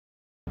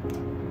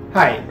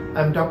Hi,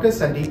 I'm Dr.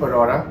 Sundeep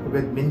Arora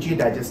with Minji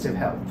Digestive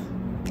Health.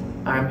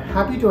 I'm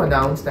happy to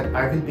announce that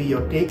I will be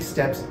your Take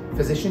Steps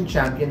Physician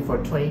Champion for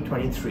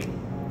 2023.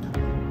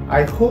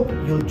 I hope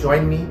you'll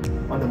join me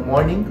on the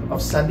morning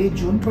of Sunday,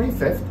 June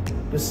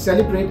 25th to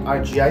celebrate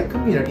our GI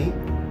community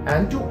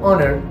and to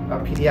honor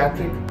a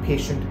pediatric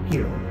patient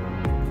hero.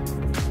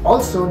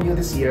 Also new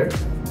this year,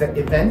 the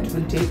event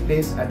will take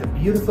place at the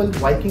beautiful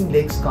Viking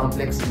Lakes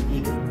complex in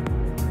Eagle.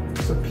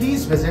 So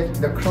please visit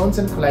the Crohn's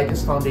and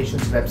Colitis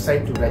Foundation's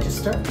website to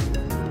register,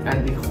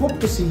 and we hope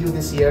to see you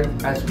this year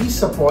as we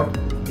support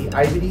the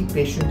IBD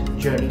patient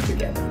journey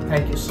together.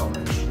 Thank you so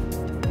much.